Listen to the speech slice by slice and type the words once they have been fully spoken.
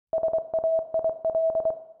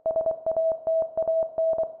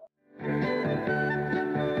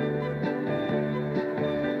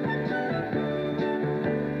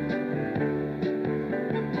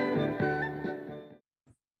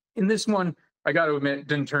In this one, I got to admit, it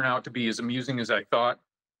didn't turn out to be as amusing as I thought.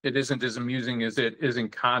 It isn't as amusing as it is in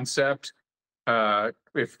concept.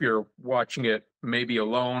 If you're watching it maybe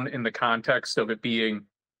alone in the context of it being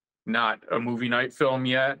not a movie night film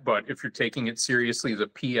yet, but if you're taking it seriously as a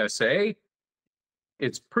PSA,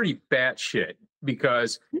 it's pretty batshit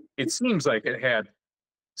because it seems like it had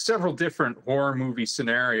several different horror movie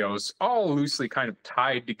scenarios, all loosely kind of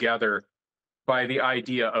tied together by the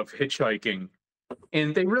idea of hitchhiking.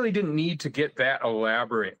 And they really didn't need to get that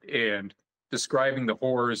elaborate and describing the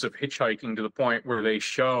horrors of hitchhiking to the point where they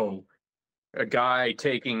show a guy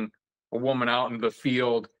taking a woman out into the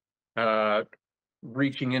field,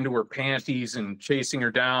 reaching into her panties and chasing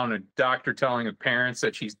her down, a doctor telling her parents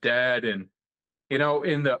that she's dead. And, you know,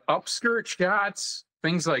 in the upskirt shots,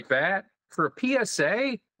 things like that. For a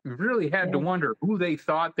PSA, you really had to wonder who they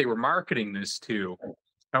thought they were marketing this to.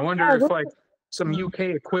 I wonder if, like, some UK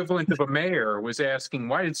equivalent of a mayor was asking,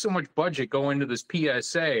 why did so much budget go into this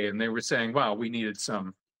PSA? And they were saying, well, we needed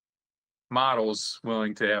some models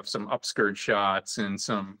willing to have some upskirt shots and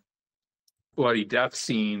some bloody death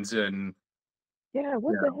scenes. And yeah,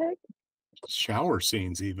 what the heck? Shower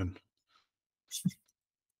scenes, even.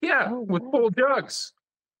 Yeah, with full jugs.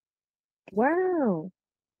 Wow.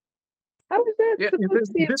 How is that supposed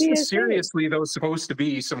to be a this PSA? was seriously, though, supposed to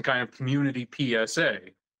be some kind of community PSA.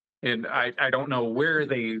 And I don't know where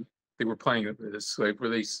they were playing this. Like, were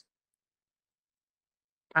they?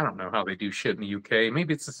 I don't know how they do shit in the UK.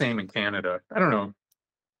 Maybe it's the same in Canada. I don't know.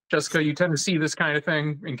 Jessica, you tend to see this kind of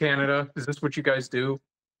thing in Canada. Is this what you guys do?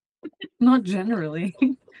 Not generally.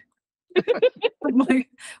 I'm like,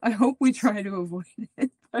 I hope we try to avoid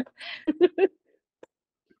it. But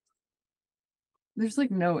there's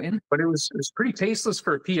like no in. But it was pretty tasteless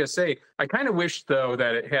for a PSA. I kind of wish, though,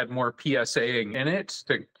 that it had more PSAing in it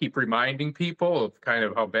to keep reminding people of kind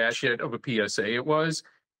of how batshit of a PSA it was.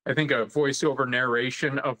 I think a voiceover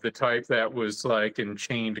narration of the type that was like in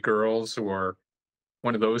Chained Girls or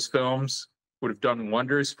one of those films would have done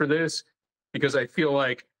wonders for this, because I feel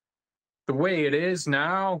like the way it is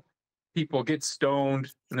now, people get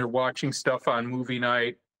stoned and they're watching stuff on movie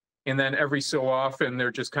night. And then every so often,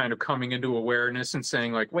 they're just kind of coming into awareness and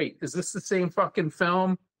saying, like, wait, is this the same fucking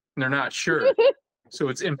film? And they're not sure. So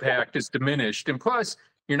its impact is diminished. And plus,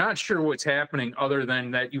 you're not sure what's happening other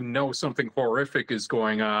than that you know something horrific is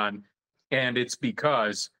going on. And it's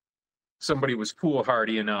because somebody was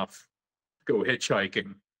foolhardy enough to go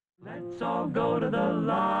hitchhiking. Let's all go to the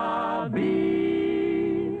lobby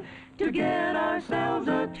to get ourselves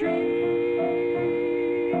a treat.